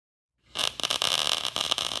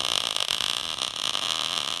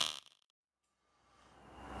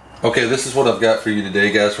Okay, this is what I've got for you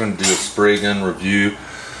today, guys. We're going to do a spray gun review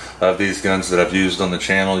of these guns that I've used on the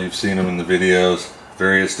channel. You've seen them in the videos,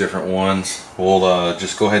 various different ones. We'll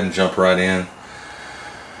just go ahead and jump right in.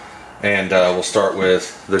 And we'll start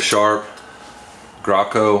with the Sharp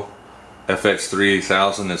Graco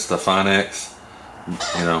FX3000. It's the Finex.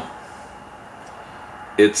 You know,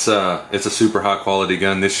 it's a super high quality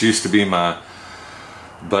gun. This used to be my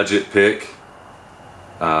budget pick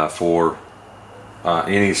for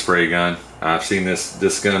any spray gun. I've seen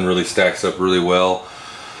this gun really stacks up really well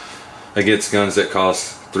against guns that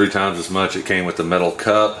cost 3 times as much. It came with the metal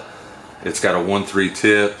cup. It's got a 1.3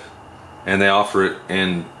 tip, and they offer it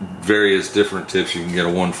in various different tips. You can get a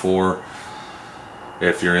 1.4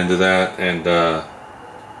 if you're into that, and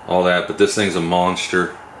all that. But this thing's a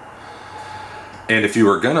monster. And if you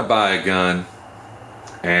were gonna buy a gun,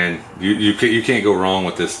 and you can't go wrong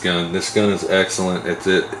with this gun. This gun is excellent.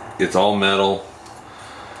 It's all metal.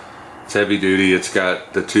 It's heavy duty. It's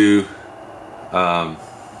got the two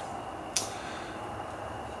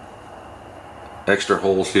extra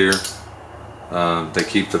holes here. They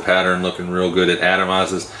keep the pattern looking real good. It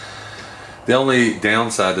atomizes. The only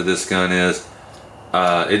downside to this gun is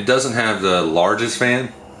it doesn't have the largest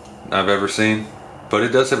fan I've ever seen, but it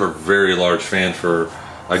does have a very large fan for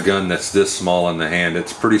a gun that's this small in the hand.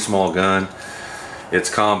 It's a pretty small gun. It's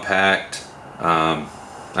compact.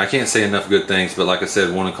 I can't say enough good things, but like I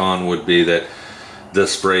said, one con would be that the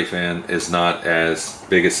spray fan is not as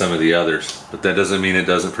big as some of the others, but that doesn't mean it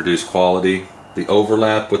doesn't produce quality. The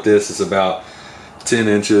overlap with this is about 10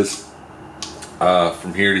 inches.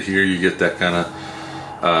 From here to here you get that kind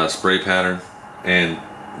of spray pattern, and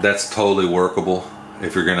that's totally workable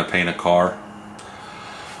if you're going to paint a car.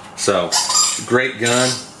 So great gun.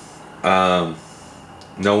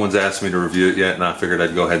 No one's asked me to review it yet, and I figured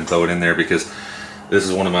I'd go ahead and throw it in there because this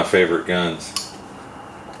is one of my favorite guns.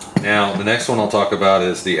 Now the next one I'll talk about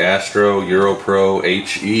is the Astro Europro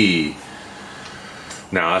HE.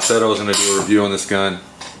 Now I said I was going to do a review on this gun,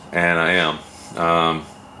 and I am.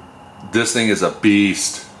 This thing is a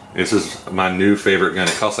beast. This is my new favorite gun.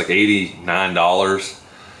 It costs like $89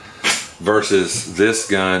 versus this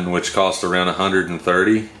gun, which costs around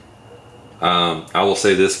 $130. I will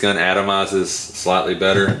say this gun atomizes slightly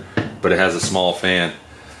better, but it has a small fan.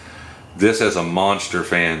 This has a monster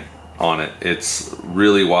fan on it. It's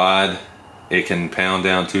really wide. It can pound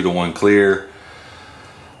down 2-to-1 clear,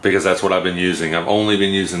 because that's what I've been using. I've only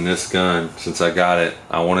been using this gun since I got it.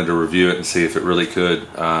 I wanted to review it and see if it really could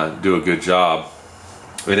do a good job,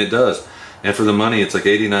 and it does. And for the money, it's like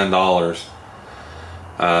 $89.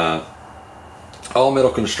 All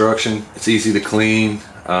metal construction. It's easy to clean.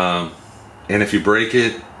 And if you break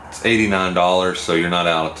it, it's $89, so you're not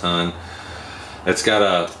out a ton. It's got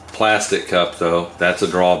a plastic cup though. That's a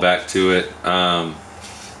drawback to it.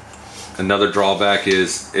 Another drawback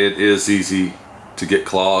is it is easy to get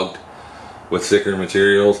clogged with thicker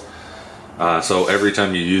materials. So every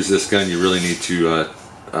time you use this gun, you really need to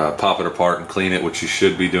pop it apart and clean it, which you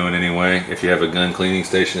should be doing anyway. If you have a gun cleaning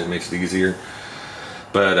station, it makes it easier.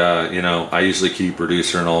 But you know, I usually keep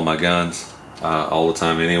reducer in all my guns. All the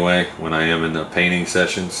time anyway when I am in the painting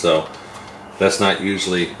session, so that's not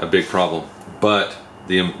usually a big problem. But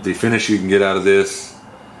the finish you can get out of this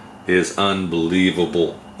is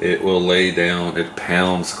unbelievable. It will lay down, it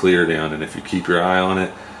pounds clear down, and if you keep your eye on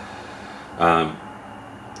it,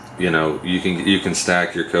 you know, you can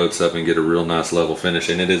stack your coats up and get a real nice level finish,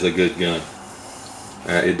 and it is a good gun.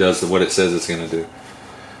 It does what it says it's going to do.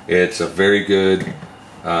 It's a very good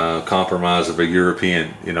compromise of a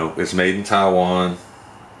European. You know, it's made in Taiwan.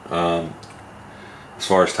 As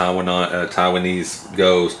far as Taiwanese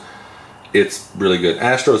goes, it's really good.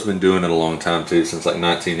 Astro's been doing it a long time too, since like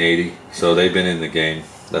 1980, so they've been in the game.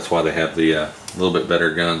 That's why they have the little bit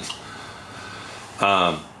better guns.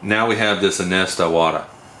 Now we have this Anesta Wada,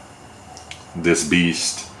 this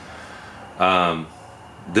beast.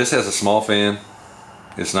 This has a small fan.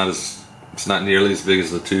 It's not nearly as big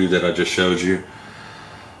as the two that I just showed you.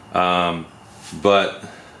 But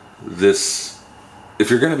this, if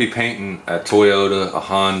you're going to be painting a Toyota, a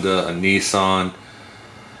Honda, a Nissan,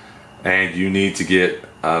 and you need to get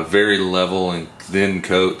very level and thin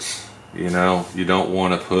coats, you know, you don't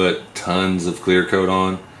want to put tons of clear coat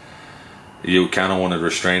on. You kind of want to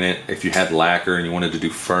restrain it. If you had lacquer and you wanted to do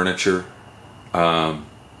furniture, then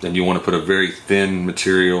you want to put a very thin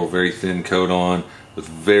material, very thin coat on with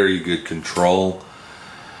very good control.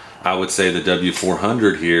 I would say the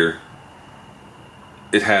W400 here,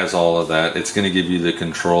 it has all of that. It's going to give you the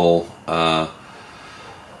control.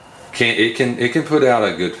 It can put out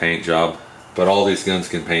a good paint job. but all these guns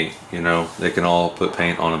can paint, you know, they can all put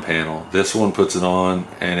paint on a panel. This one puts it on,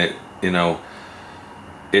 and it, you know,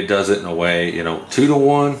 it does it in a way, you know,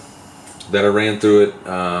 2-to-1 that I ran through it.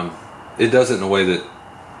 It does it in a way that,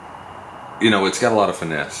 you know, it's got a lot of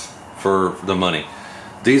finesse for the money.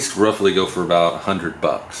 These roughly go for about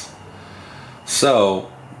 $100.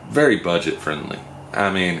 So, very budget friendly.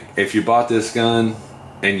 I mean, if you bought this gun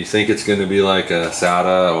and you think it's going to be like a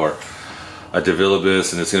Sauda or a De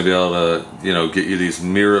Vilibus, and it's going to be able to, you know, get you these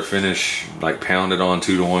mirror finish, like pounded on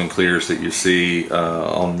 2-to-1 clears that you see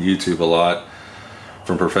on YouTube a lot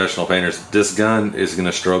from professional painters, this gun is going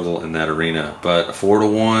to struggle in that arena. But a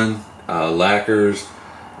 4-to-1, lacquers,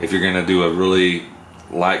 if you're going to do a really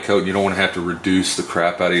light coat, you don't want to have to reduce the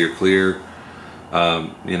crap out of your clear,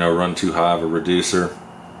 you know, run too high of a reducer.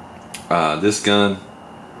 This gun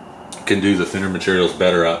can do the thinner materials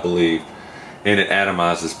better, I believe, and it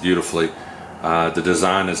atomizes beautifully. The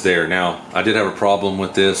design is there. Now, I did have a problem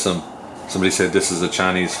with this. Somebody said this is a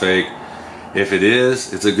Chinese fake. If it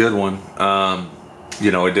is, it's a good one. You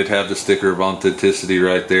know, it did have the sticker of authenticity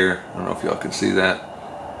right there. I don't know if y'all can see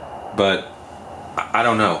that, but I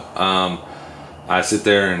don't know. I sit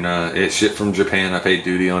there and it's shipped from Japan. I paid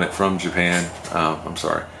duty on it from Japan. I'm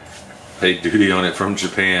sorry, paid duty on it from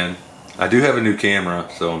Japan. I do have a new camera,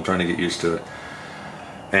 so I'm trying to get used to it.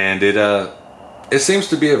 And it seems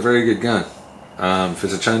to be a very good gun. If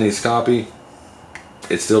it's a Chinese copy,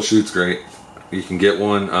 it still shoots great. You can get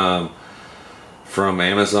one from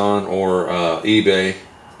Amazon or eBay,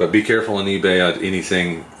 but be careful on eBay on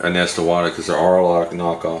anything Nestawada, because there are a lot of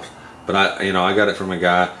knockoffs. But I got it from a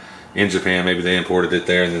guy in Japan. Maybe they imported it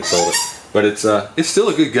there and then sold it. But it's still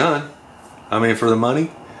a good gun. I mean, for the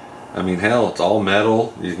money. I mean, hell, it's all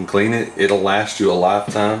metal. You can clean it. It'll last you a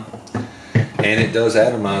lifetime, and it does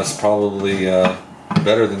atomize probably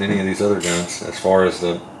better than any of these other guns as far as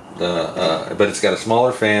but it's got a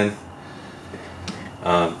smaller fan.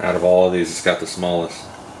 Out of all of these, it's got the smallest.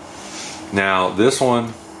 Now, this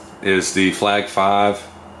one is the Flag 5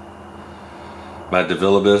 by De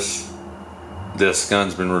Vilibus. This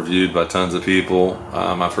gun's been reviewed by tons of people.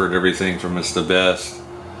 I've heard everything from it's the best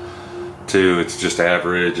to it's just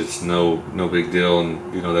average, it's no big deal,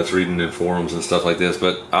 and you know, that's reading in forums and stuff like this.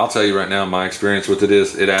 But I'll tell you right now, my experience with it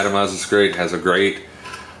is it atomizes great, has a great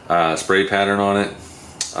spray pattern on it,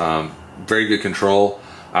 very good control.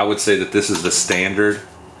 I would say that this is the standard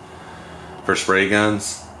for spray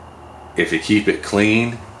guns. If you keep it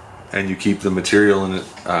clean and you keep the material in it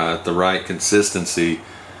at the right consistency,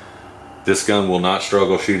 this gun will not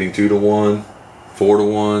struggle shooting 2-to-1,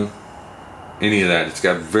 4-to-1, any of that. It's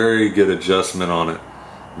got very good adjustment on it,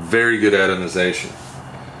 very good atomization.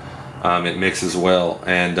 It mixes well,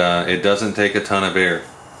 and it doesn't take a ton of air.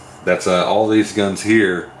 That's all these guns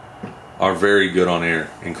here are very good on air,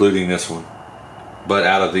 including this one. But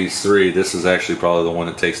out of these three, this is actually probably the one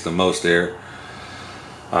that takes the most air.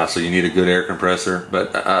 So you need a good air compressor.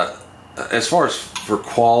 But as far as for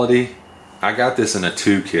quality, I got this in a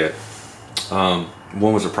 2 kit.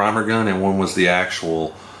 One was a primer gun and one was the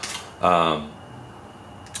actual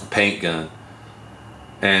paint gun.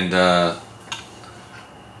 And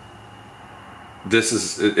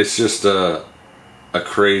it's just a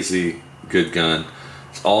crazy good gun.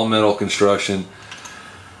 It's all metal construction.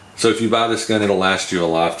 So if you buy this gun, it'll last you a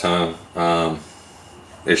lifetime.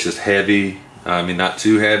 It's just heavy. I mean, not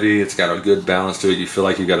too heavy. It's got a good balance to it. You feel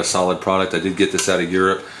like you got a solid product. I did get this out of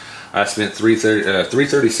Europe. I spent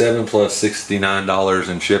 $337 plus $69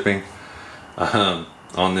 in shipping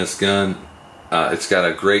on this gun. It's got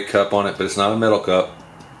a great cup on it, but it's not a metal cup.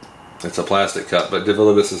 It's a plastic cup. But De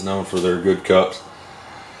Vilibus is known for their good cups.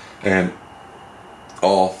 And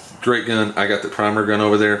all great gun. I got the primer gun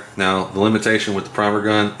over there. Now, the limitation with the primer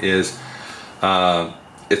gun is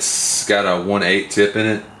it's got a 1/8 tip in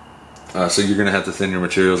it. So you're going to have to thin your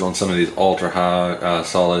materials on some of these ultra high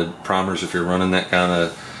solid primers if you're running that kind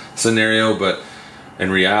of scenario. But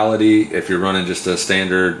in reality, if you're running just a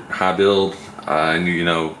standard high build, and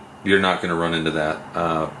you're not going to run into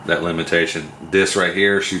that limitation. This right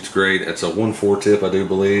here shoots great. It's a 1/4 tip, I do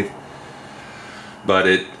believe, but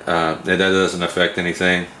that doesn't affect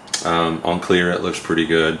anything. On clear, it looks pretty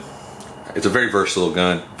good. It's a very versatile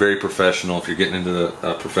gun, very professional. If you're getting into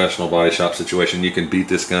a professional body shop situation, you can beat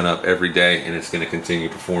this gun up every day and it's going to continue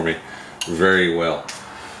performing very well.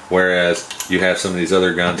 Whereas you have some of these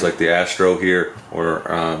other guns like the Astro here, or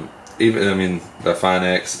even the Fine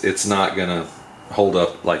X, it's not going to hold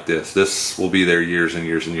up like this. This will be there years and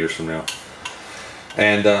years and years from now.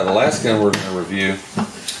 And the last gun we're going to review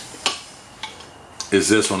is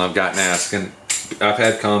this one. I've gotten asked, and I've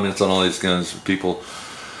had comments on all these guns. People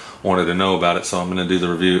wanted to know about it, so I'm going to do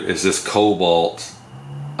the review. Is this Cobalt?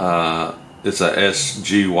 It's a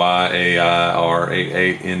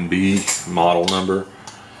SGYAIR88NB model number,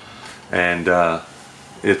 and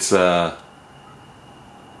it's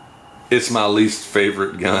my least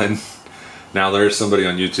favorite gun. Now there's somebody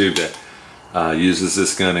on YouTube that uses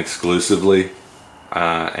this gun exclusively,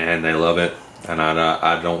 and they love it, and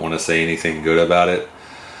I don't want to say anything good about it.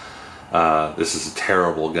 This is a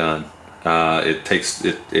terrible gun.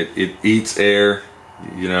 It eats air,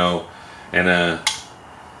 you know, and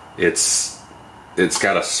it's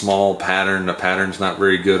got a small pattern. The pattern's not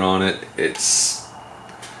very good on it.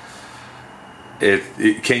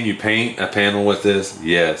 Can you paint a panel with this?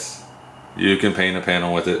 Yes, you can paint a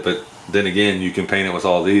panel with it, but then again, you can paint it with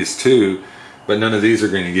all these too, but none of these are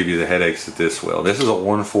going to give you the headaches that this will. This is a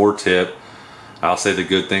 1/4 tip. I'll say the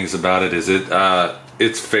good things about it is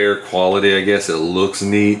it's fair quality, I guess. It looks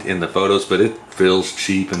neat in the photos, but it feels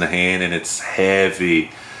cheap in the hand, and it's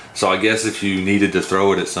heavy. So I guess if you needed to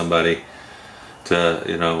throw it at somebody to,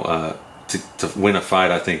 you know, to win a fight,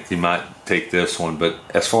 I think you might take this one. But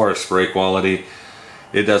as far as spray quality,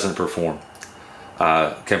 it doesn't perform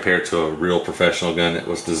compared to a real professional gun that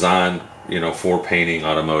was designed, you know, for painting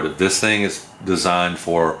automotive. This thing is designed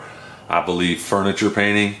for, I believe, furniture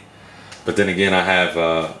painting. But then again, I have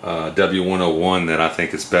a W101 that I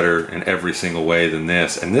think is better in every single way than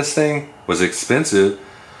this. And this thing was expensive,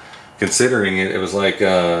 considering it. It was like,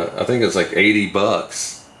 I think it was like 80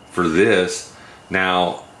 bucks for this.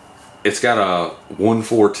 Now, it's got a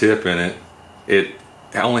 1/4 tip in it. It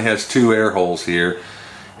only has 2 air holes here.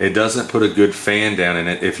 It doesn't put a good fan down in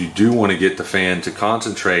it. If you do want to get the fan to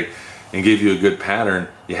concentrate and give you a good pattern,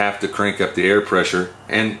 you have to crank up the air pressure.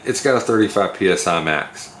 And it's got a 35 PSI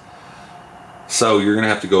max. So you're going to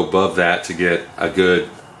have to go above that to get a good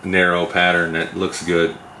narrow pattern that looks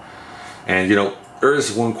good. And you know, there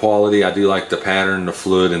is one quality. I do like the pattern, the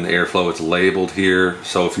fluid, and the airflow. It's labeled here.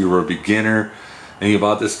 So if you were a beginner and you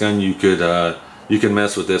bought this gun, you can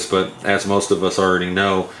mess with this. But as most of us already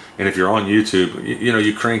know, and if you're on YouTube, you know,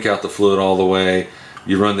 you crank out the fluid all the way.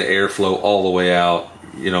 You run the airflow all the way out,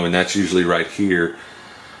 you know, and that's usually right here.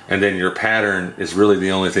 And then your pattern is really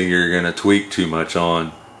the only thing you're going to tweak too much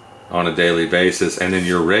on a daily basis. And then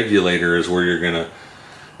your regulator is where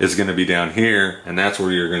is going to be down here, and that's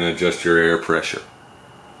where you're going to adjust your air pressure.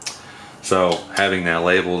 So having that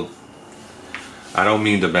labeled, I don't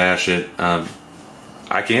mean to bash it.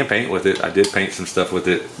 I can paint with it. I did paint some stuff with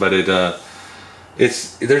it, but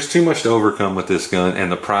there's too much to overcome with this gun,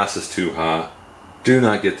 and the price is too high. Do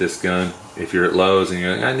not get this gun if you're at Lowe's and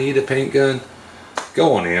you're like, I need a paint gun.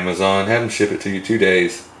 Go on Amazon, have them ship it to you 2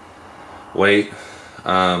 days. Wait.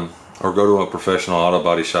 Or go to a professional auto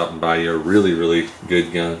body shop and buy you a really, really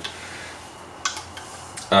good gun.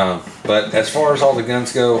 But as far as all the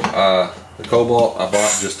guns go, the Cobalt I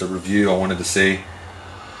bought just a review. I wanted to see.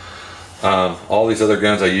 All these other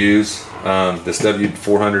guns I use. This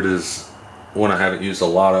W400 is one I haven't used a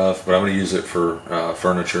lot of, but I'm going to use it for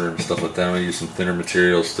furniture and stuff like that. I'm going to use some thinner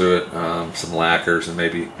materials through it, some lacquers and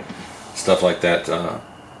maybe stuff like that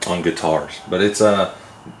on guitars. But it's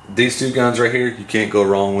these 2 guns right here, you can't go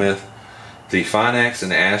wrong with. The Finex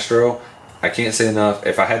and the Astro, I can't say enough.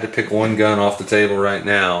 If I had to pick one gun off the table right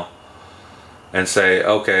now and say,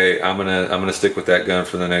 okay, I'm gonna stick with that gun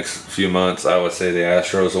for the next few months, I would say the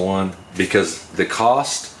Astro is the one, because the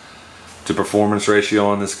cost to performance ratio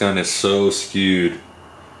on this gun is so skewed.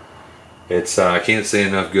 It's I can't say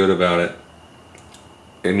enough good about it.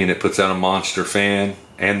 I mean, it puts out a monster fan,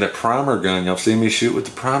 and the primer gun, y'all seen me shoot with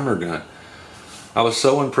the primer gun. I was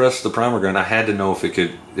so impressed with the primer gun. I had to know if it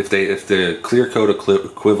could, if the clear coat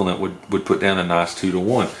equivalent would put down a nice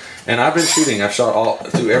 2-to-1. And I've been shooting. I've shot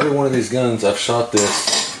through every one of these guns. I've shot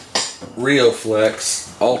this Rio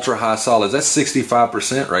Flex ultra high solids. That's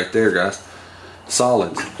 65% right there, guys.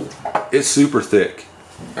 Solids. It's super thick.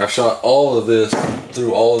 I've shot all of this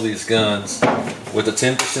through all of these guns with a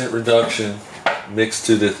 10% reduction mixed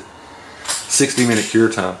to the 60-minute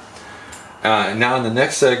cure time. Now in the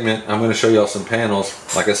next segment, I'm going to show y'all some panels.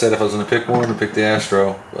 Like I said, if I was going to pick one, I'd pick the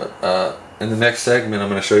Astro. But in the next segment, I'm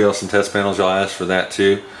going to show y'all some test panels. Y'all asked for that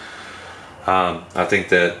too. I think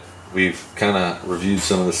that we've kind of reviewed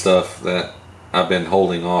some of the stuff that I've been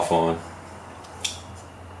holding off on.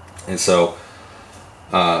 And so,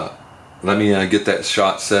 let me get that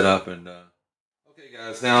shot set up. And okay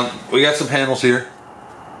guys, now we got some panels here.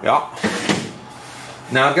 Yeah.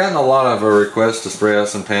 Now I've gotten a lot of requests to spray out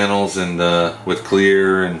some panels and with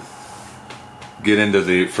clear and get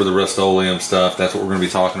into for the Rustoleum stuff. That's what we're going to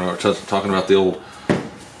be talking about. Talking about the old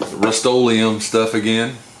Rustoleum stuff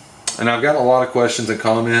again. And I've gotten a lot of questions and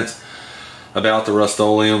comments. about the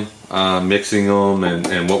Rustoleum, mixing them,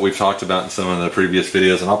 and what we've talked about in some of the previous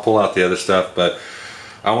videos, and I'll pull out the other stuff. But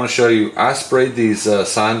I want to show you, I sprayed these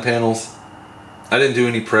sign panels. I didn't do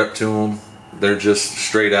any prep to them. They're just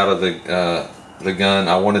straight out of the gun.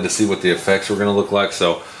 I wanted to see what the effects were going to look like,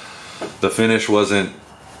 so the finish wasn't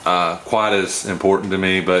quite as important to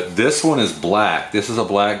me. But this one is black. This is a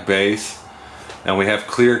black base, and we have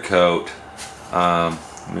clear coat.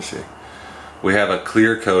 Let me see. We have a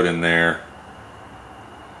clear coat in there,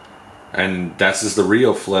 and that's just the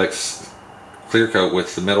Rio Flex clear coat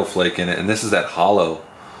with the metal flake in it. And this is that hollow,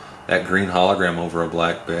 that green hologram over a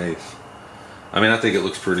black base. I mean, I think it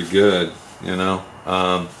looks pretty good, you know.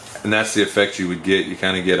 And that's the effect you would get. You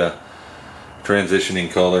kind of get a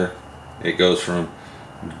transitioning color. It goes from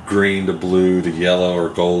green to blue to yellow or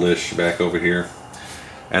goldish back over here.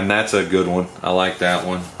 And that's a good one. I like that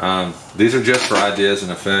one. These are just for ideas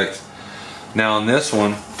and effects. Now on this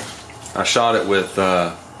one, I shot it with,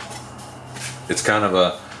 it's kind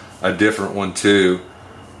of a different one too.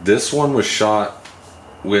 This one was shot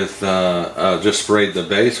with, just sprayed, the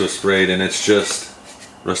base was sprayed, and it's just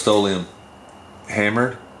Rustoleum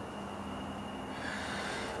hammered.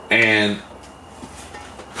 And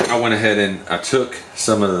I went ahead and I took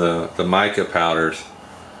some of the mica powders,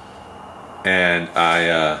 and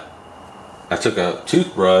I took a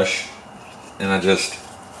toothbrush and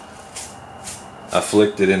I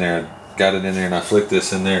flicked it in there. I got it in there, and I flicked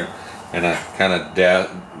this in there, and I kind of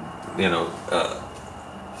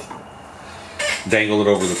dangled it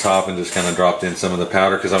over the top and just kind of dropped in some of the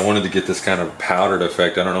powder, because I wanted to get this kind of powdered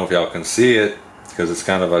effect. I don't know if y'all can see it because it's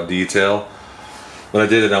kind of a detail, but I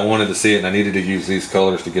did it. I wanted to see it, and I needed to use these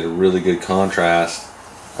colors to get a really good contrast.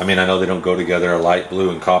 I mean, I know they don't go together. Light blue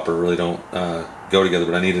and copper really don't go together,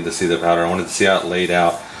 but I needed to see the powder. I wanted to see how it laid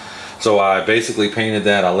out. So I basically painted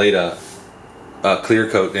that. I laid a clear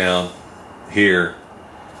coat down here,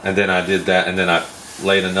 and then I did that, and then I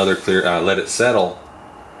laid another clear, let it settle,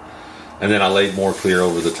 and then I laid more clear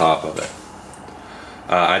over the top of it.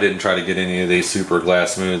 I didn't try to get any of these super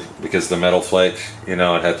glass smooth, because the metal flake, you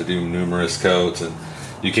know, I'd have to do numerous coats, and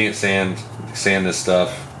you can't sand this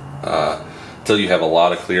stuff until you have a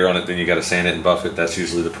lot of clear on it. Then you got to sand it and buff it. That's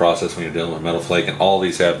usually the process when you're dealing with metal flake, and all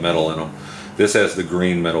these have metal in them. This has the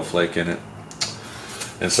green metal flake in it.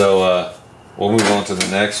 And so we'll move on to the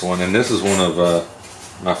next one, and this is one of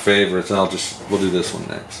my favorites. And we'll do this one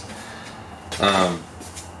next.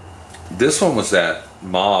 This one was that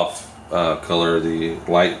mauve color, the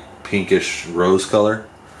light pinkish rose color,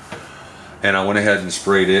 and I went ahead and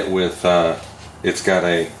sprayed it with it's got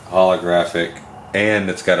a holographic, and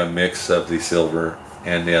it's got a mix of the silver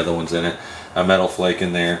and the other ones in it, a metal flake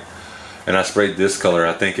in there, and I sprayed this color.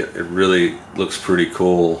 I think it really looks pretty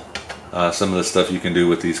cool. Some of the stuff you can do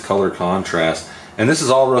with these color contrasts, and this is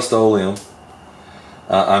all Rustoleum.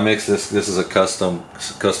 I mixed this is a custom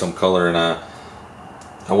color, and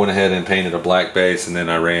I went ahead and painted a black base, and then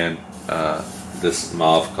I ran this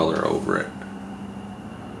mauve color over it.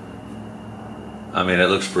 I mean, it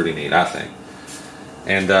looks pretty neat, I think.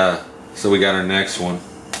 And so we got our next one.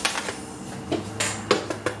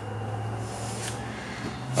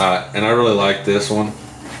 And I really like this one.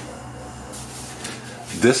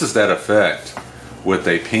 This is that effect with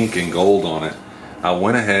a pink and gold on it. I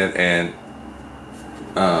went ahead and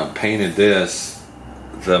painted this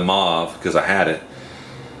the mauve because I had it,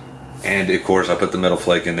 and of course I put the metal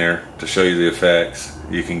flake in there to show you the effects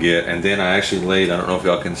you can get. And then I actually laid, I don't know if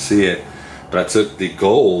y'all can see it, but I took the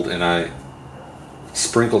gold and I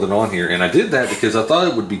sprinkled it on here. And I did that because I thought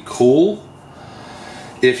it would be cool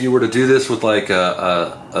if you were to do this with like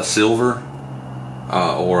a silver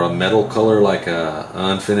or a metal color, like a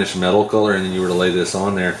unfinished metal color, and then you were to lay this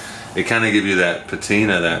on there. It kind of gives you that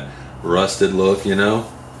patina, that rusted look, you know,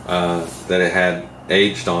 that it had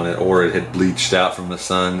aged on it, or it had bleached out from the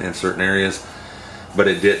sun in certain areas, but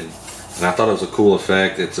it didn't. And I thought it was a cool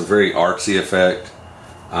effect. It's a very artsy effect.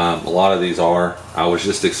 A lot of these are. I was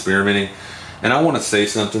just experimenting, and I want to say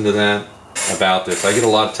something to that about this. I get a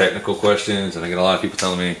lot of technical questions, and I get a lot of people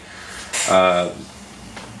telling me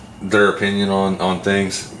their opinion on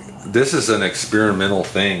things. This is an experimental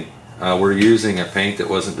thing. We're using a paint that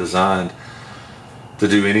wasn't designed to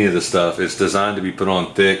do any of the stuff. It's designed to be put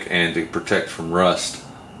on thick and to protect from rust.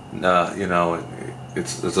 You know,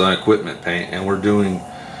 it's an equipment paint, and we're doing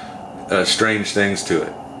strange things to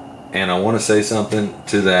it. And I want to say something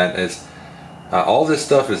to that. Is all this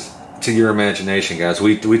stuff is to your imagination, guys.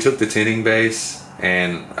 We took the tinting base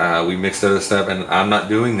and we mixed other stuff, and I'm not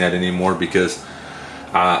doing that anymore because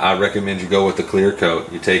I recommend you go with the clear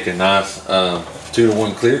coat. You take a nice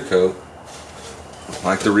 2-to-1 clear coat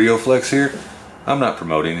like the Rio Flex here, I'm not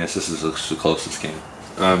promoting this. This is the closest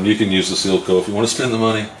can. You can use the Seal Coat if you want to spend the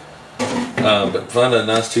money. But find a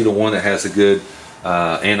nice 2-to-1 that has a good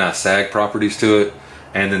anti-sag properties to it,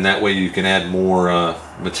 and then that way you can add more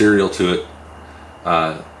material to it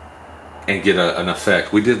and get an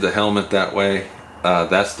effect. We did the helmet that way.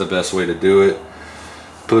 That's the best way to do it.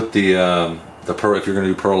 Put the if you're going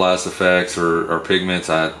to do pearlized effects or pigments,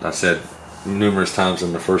 I said numerous times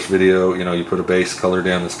in the first video, you know, you put a base color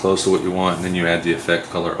down that's close to what you want, and then you add the effect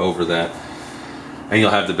color over that, and you'll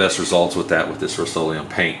have the best results with that with this Rustoleum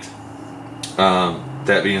paint.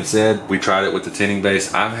 That being said, we tried it with the tinning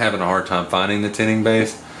base. I'm having a hard time finding the tinning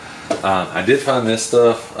base. I did find this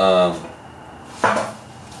stuff, the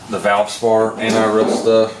Valspar anti-rust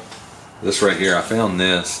stuff. This right here, I found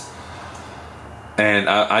this, and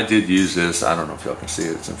I did use this. I don't know if y'all can see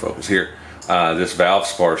it, it's in focus here. This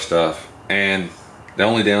Valspar stuff, and the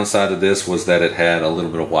only downside to this was that it had a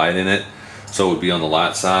little bit of white in it, so it would be on the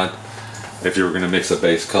light side. If you were going to mix a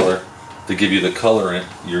base color to give you the colorant,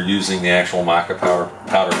 you're using the actual mica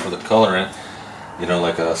powder for the colorant, you know,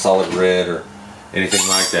 like a solid red or anything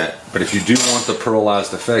like that. But if you do want the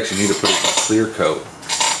pearlized effects, you need to put it in a clear coat.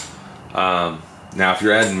 Now if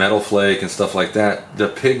you're adding metal flake and stuff like that, the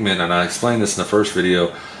pigment, and I explained this in the first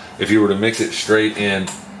video, if you were to mix it straight in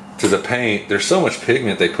to the paint, there's so much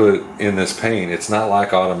pigment they put in this paint. It's not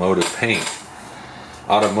like automotive paint.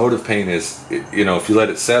 Automotive paint is, you know, if you let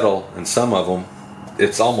it settle, and some of them,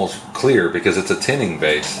 it's almost clear because it's a tinning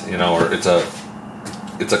base, you know, or it's a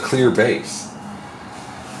clear base,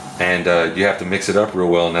 and you have to mix it up real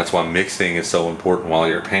well, and that's why mixing is so important while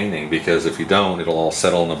you're painting, because if you don't, it'll all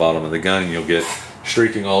settle in the bottom of the gun and you'll get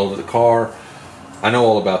streaking all over the car. I know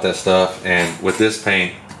all about that stuff, and with this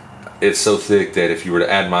paint, it's so thick that if you were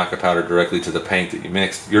to add mica powder directly to the paint that you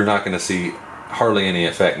mixed, you're not going to see hardly any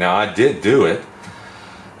effect. Now I did do it,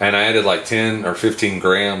 and I added like 10 or 15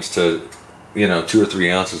 grams to, you know, 2 or 3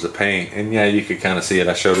 ounces of paint, and yeah, you could kind of see it.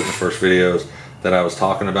 I showed it in the first videos that I was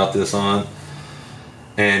talking about this on,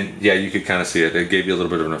 and yeah, you could kind of see it. It gave you a little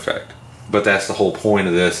bit of an effect. But that's the whole point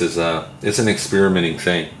of this, is it's an experimenting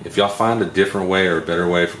thing. If y'all find a different way or a better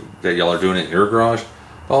way that y'all are doing it in your garage,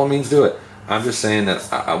 by all means do it. I'm just saying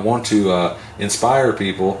that I want to inspire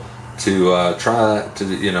people to try to,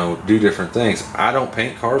 you know, do different things. I don't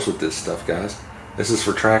paint cars with this stuff, guys. This is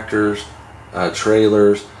for tractors,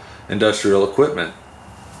 trailers, industrial equipment.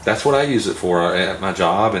 That's what I use it for at my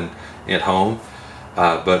job and at home.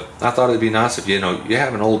 But I thought it'd be nice if, you know, you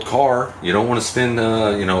have an old car, you don't want to spend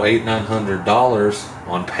you know, $800-900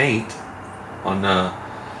 on paint.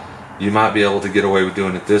 You might be able to get away with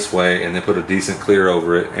doing it this way, and then put a decent clear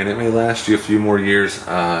over it, and it may last you a few more years.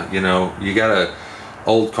 You know, you got a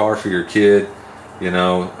old car for your kid, you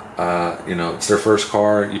know, it's their first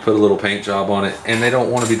car, you put a little paint job on it, and they don't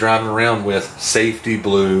want to be driving around with safety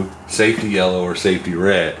blue, safety yellow, or safety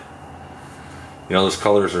red. You know, those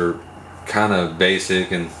colors are kind of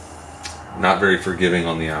basic and not very forgiving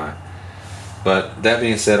on the eye. But that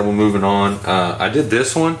being said, we're moving on. I did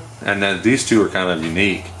this one, and then these two are kind of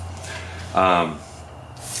unique.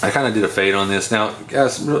 I kind of did a fade on this. Now,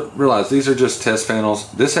 guys, realize these are just test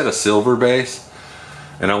panels. This had a silver base,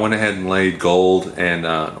 and I went ahead and laid gold and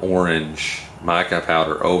orange mica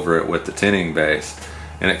powder over it with the tinning base,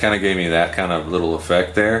 and it kind of gave me that kind of little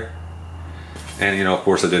effect there. And, you know, of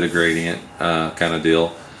course I did a gradient kind of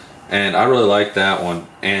deal, and I really liked that one.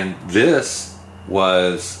 And this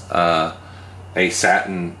was a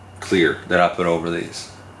satin clear that I put over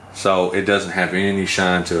these, so it doesn't have any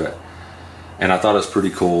shine to it. And I thought it was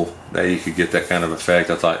pretty cool that you could get that kind of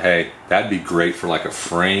effect. I thought, hey, that'd be great for like a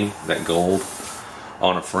frame, that gold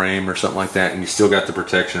on a frame or something like that, and you still got the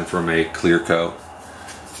protection from a clear coat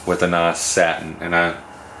with a nice satin. And I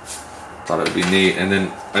thought it would be neat. And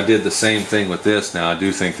then I did the same thing with this. Now I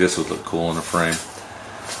do think this would look cool in a frame.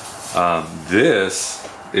 This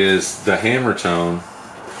is the hammer tone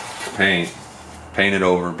paint painted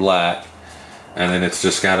over black, and then it's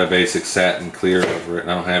just got a basic satin clear over it.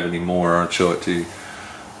 And I don't have any more. I'll show it to you.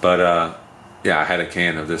 But yeah, I had a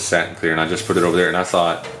can of this satin clear, and I just put it over there, and I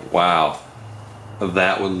thought, wow,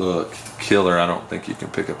 that would look killer. I don't think you can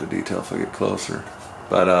pick up the detail if I get closer,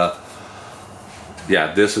 but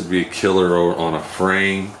yeah, this would be killer on a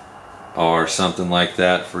frame or something like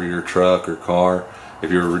that for your truck or car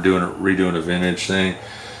if you were redoing a vintage thing.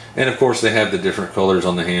 And of course they have the different colors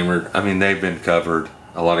on the hammered. I mean, they've been covered.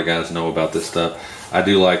 A lot of guys know about this stuff. I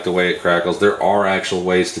do like the way it crackles. There are actual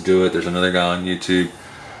ways to do it. There's another guy on YouTube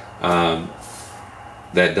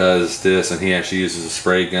that does this, and he actually uses a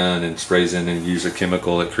spray gun and sprays in and uses a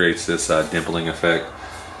chemical that creates this dimpling effect.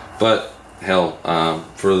 But hell,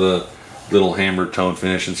 for the little hammered tone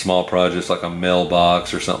finish in small projects like a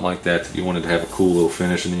mailbox or something like that, that you wanted to have a cool little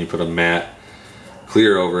finish, and then you put a matte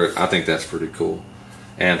clear over it. I think that's pretty cool.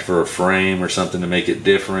 And for a frame or something to make it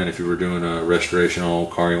different, if you were doing a restoration on an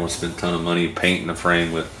old car, you want to spend a ton of money painting a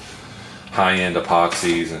frame with high-end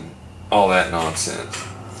epoxies and all that nonsense.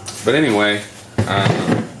 But anyway,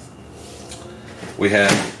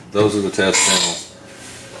 those are the test panels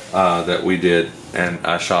that we did and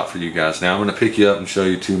I shot for you guys. Now I'm going to pick you up and show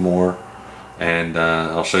you two more, and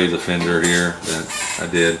I'll show you the fender here that I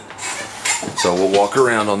did. So we'll walk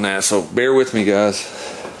around on that, so bear with me, guys.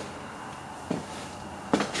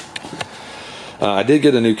 I did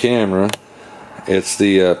get a new camera. It's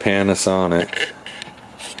the Panasonic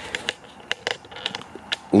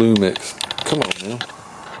Lumix. Come on now.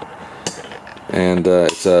 And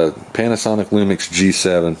it's a Panasonic Lumix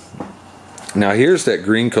G7. Now here's that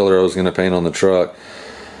green color I was going to paint on the truck.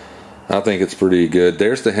 I think it's pretty good.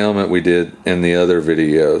 There's the helmet we did in the other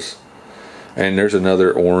videos. And there's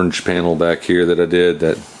another orange panel back here that I did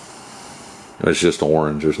that it's just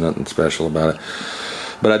orange. There's nothing special about it.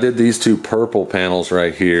 But I did these two purple panels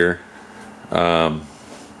right here. And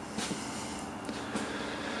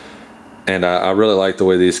I really like the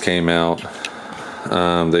way these came out.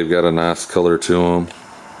 They've got a nice color to them.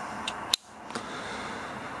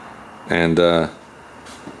 And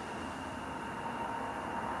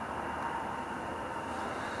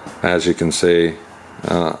as you can see,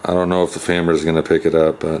 I don't know if the camera is going to pick it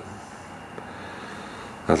up, but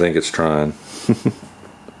I think it's trying.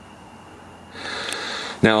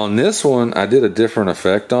 Now on this one, I did a different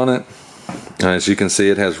effect on it. As you can see,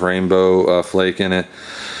 it has rainbow flake in it.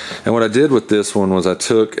 And what I did with this one was I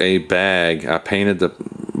took a bag, I painted the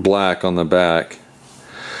black on the back,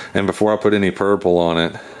 and before I put any purple on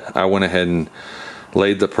it, I went ahead and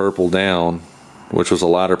laid the purple down, which was a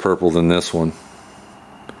lighter purple than this one.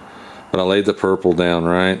 But I laid the purple down,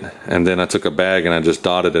 right? And then I took a bag and I just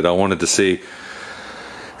dotted it. I wanted to see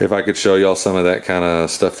if I could show y'all some of that kind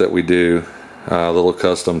of stuff that we do. Little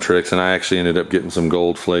custom tricks, and I actually ended up getting some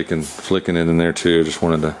gold flake and flicking it in there too. Just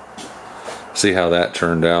wanted to see how that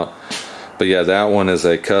turned out. But yeah, that one is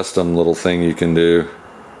a custom little thing you can do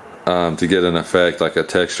to get an effect, like a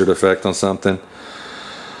textured effect on something.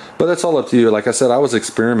 But that's all up to you. Like I said, I was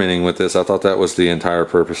experimenting with this. I thought that was the entire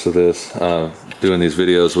purpose of this. Doing these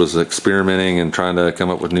videos was experimenting and trying to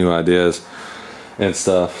come up with new ideas and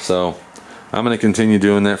stuff. So I'm going to continue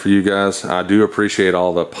doing that for you guys. I do appreciate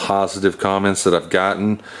all the positive comments that I've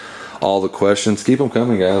gotten, all the questions. Keep them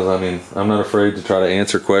coming, guys. I mean, I'm not afraid to try to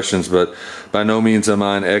answer questions, but by no means am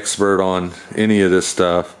I an expert on any of this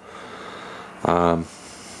stuff. Now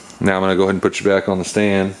I'm going to go ahead and put you back on the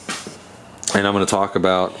stand, and I'm going to talk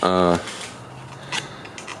about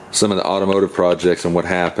some of the automotive projects and what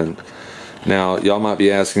happened. Now, y'all might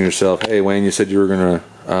be asking yourself, hey, Wayne, you said you were going to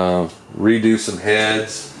redo some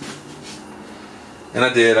heads. And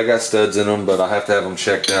I did. I got studs in them, but I have to have them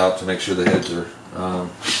checked out to make sure the heads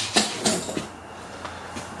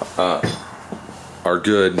are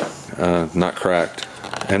good, not cracked.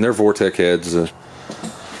 And they're Vortec heads out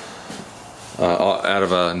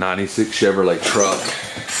of a 96 Chevrolet truck.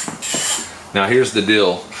 Now here's the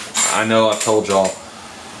deal. I know I've told y'all,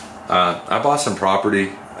 I bought some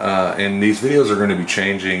property, and these videos are going to be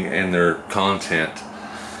changing in their content.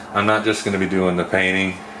 I'm not just going to be doing the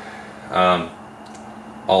painting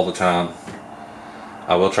all the time.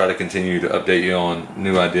 I will try to continue to update you on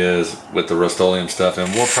new ideas with the Rustoleum stuff,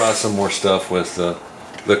 and we'll try some more stuff with the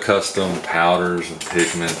custom powders and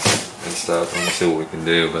pigments and stuff, and we'll see what we can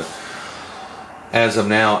do. But as of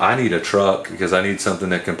now, I need a truck because I need something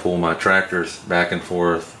that can pull my tractors back and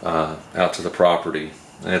forth out to the property.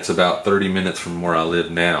 And it's about 30 minutes from where I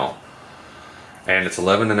live now, and it's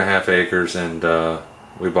 11.5 acres, and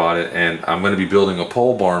we bought it, and I'm going to be building a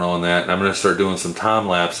pole barn on that, and I'm going to start doing some time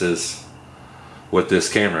lapses with this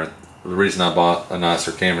camera. The reason I bought a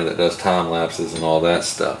nicer camera that does time lapses and all that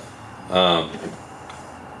stuff.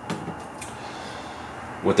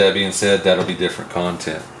 With that being said, that'll be different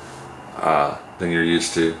content than you're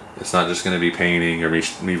used to. It's not just going to be painting or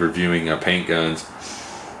me reviewing paint guns.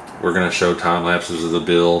 We're going to show time lapses of the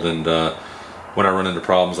build, and when I run into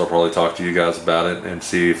problems, I'll probably talk to you guys about it and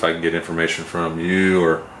see if I can get information from you,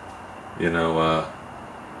 or you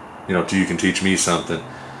can teach me something,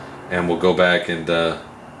 and we'll go back and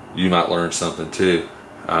you might learn something too.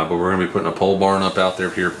 But we're going to be putting a pole barn up out there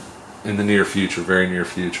here in the near future, very near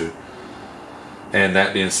future. And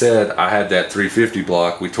that being said, I had that 350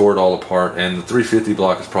 block. We tore it all apart, and the 350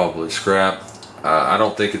 block is probably scrap. I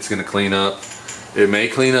don't think it's going to clean up. It may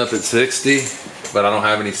clean up at 60. But I don't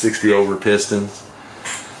have any 60 over pistons.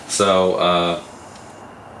 So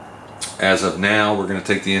as of now, we're going to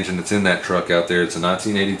take the engine that's in that truck out there. It's a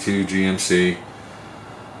 1982 GMC.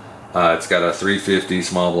 It's got a 350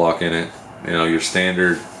 small block in it, you know, your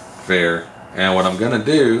standard fare. And what I'm going to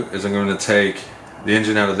do is I'm going to take the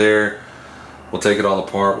engine out of there. We'll take it all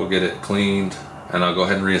apart, we'll get it cleaned, and I'll go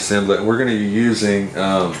ahead and reassemble it. And we're going to be using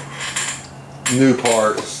new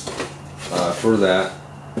parts for that.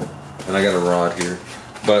 And I got a rod here.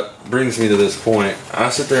 But brings me to this point.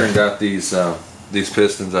 I sit there and got these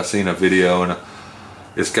pistons. I seen a video, and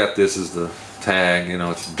it's got this as the tag, you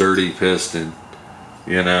know, it's dirty piston,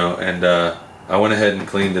 you know, and I went ahead and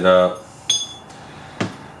cleaned it up,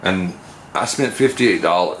 and I spent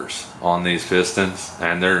 $58 on these pistons,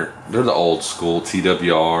 and they're the old school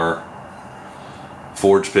TWR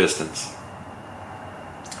forged pistons.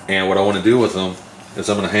 And what I want to do with them is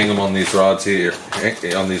I'm going to hang them on these rods here,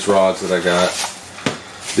 on these rods that I got.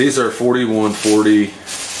 These are 4140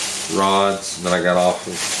 rods that I got off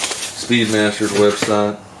of Speedmaster's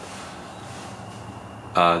website.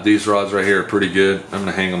 These rods right here are pretty good. I'm going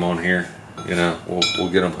to hang them on here. You know, we'll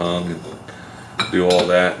get them hung and do all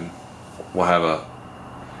that, and we'll have a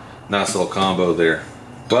nice little combo there.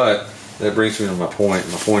 But that brings me to my point.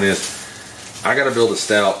 My point is, I got to build a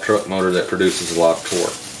stout truck motor that produces a lot of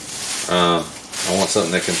torque. I want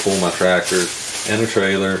something that can pull my tractor and a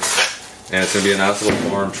trailer, and it's going to be a nice little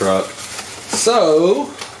farm truck. So,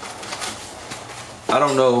 I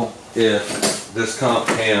don't know if this comp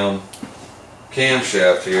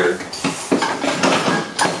camshaft here,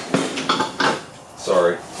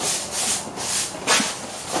 sorry,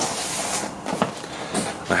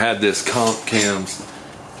 I had this comp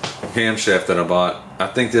camshaft that I bought. I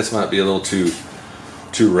think this might be a little too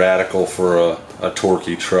radical for a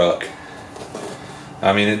torquey truck.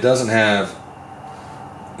 I mean, it doesn't have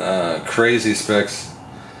crazy specs,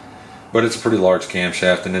 but it's a pretty large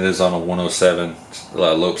camshaft, and it is on a 107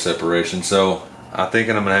 lope separation. So I'm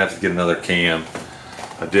thinking I'm gonna have to get another cam,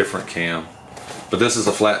 a different cam. But this is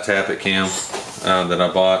a flat tappet cam that I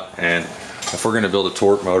bought, and if we're gonna build a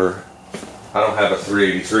torque motor, I don't have a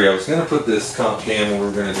 383. I was gonna put this comp cam, and we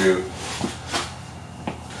were gonna do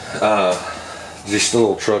just a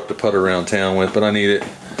little truck to putt around town with, but I need it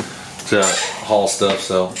to haul stuff.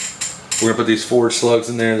 So we're gonna put these forged slugs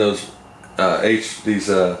in there. Those these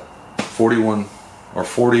 41 or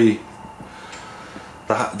 40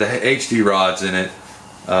 the HD rods in it,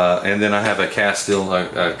 and then I have a cast steel,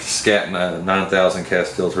 a Scat 9000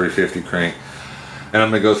 cast steel 350 crank, and I'm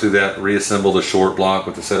gonna go through that, reassemble the short block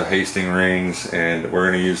with a set of Hastings rings, and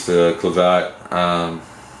we're gonna use the Clavite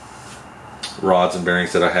rods and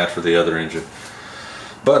bearings that I had for the other engine.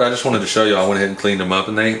 But I just wanted to show you, I went ahead and cleaned them up,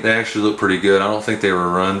 and they actually look pretty good. I don't think they were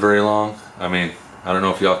run very long. I mean, I don't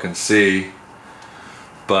know if y'all can see,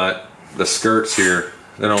 but the skirts here,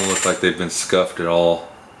 they don't look like they've been scuffed at all.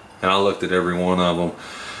 And I looked at every one of them.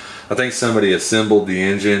 I think somebody assembled the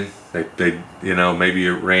engine. They you know, maybe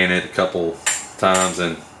ran it a couple times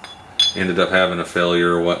and ended up having a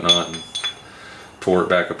failure or whatnot and tore it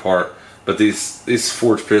back apart. But these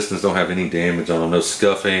forged pistons don't have any damage on them, no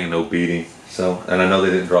scuffing, no beating. So, and I know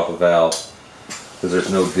they didn't drop a valve, because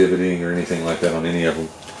there's no divoting or anything like that on any of them.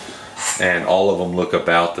 And all of them look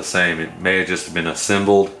about the same. It may have just been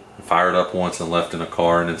assembled, fired up once and left in a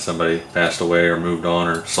car, and then somebody passed away or moved on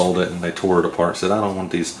or sold it, and they tore it apart and said, I don't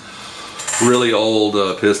want these really old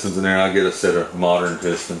pistons in there. I'll get a set of modern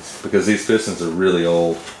pistons, because these pistons are really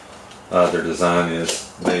old. Their design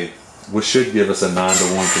is, they should give us a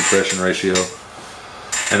 9-to-1 compression ratio.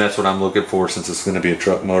 And that's what I'm looking for, since it's going to be a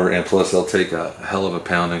truck motor, and plus they'll take a hell of a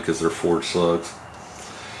pounding because they're forged slugs.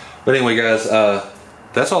 But anyway, guys,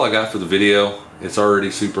 that's all I got for the video. It's already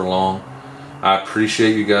super long. I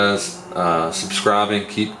appreciate you guys subscribing.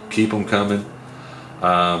 Keep them coming.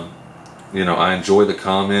 You know, I enjoy the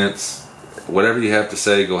comments. Whatever you have to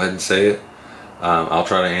say, go ahead and say it. I'll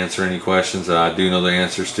try to answer any questions that I do know the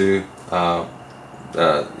answers to.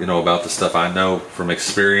 You know, about the stuff I know from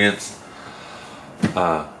experience.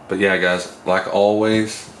 But yeah, guys, like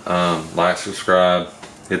always, like, subscribe,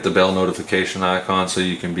 hit the bell notification icon so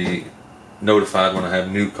you can be notified when I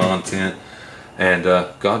have new content, and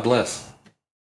God bless.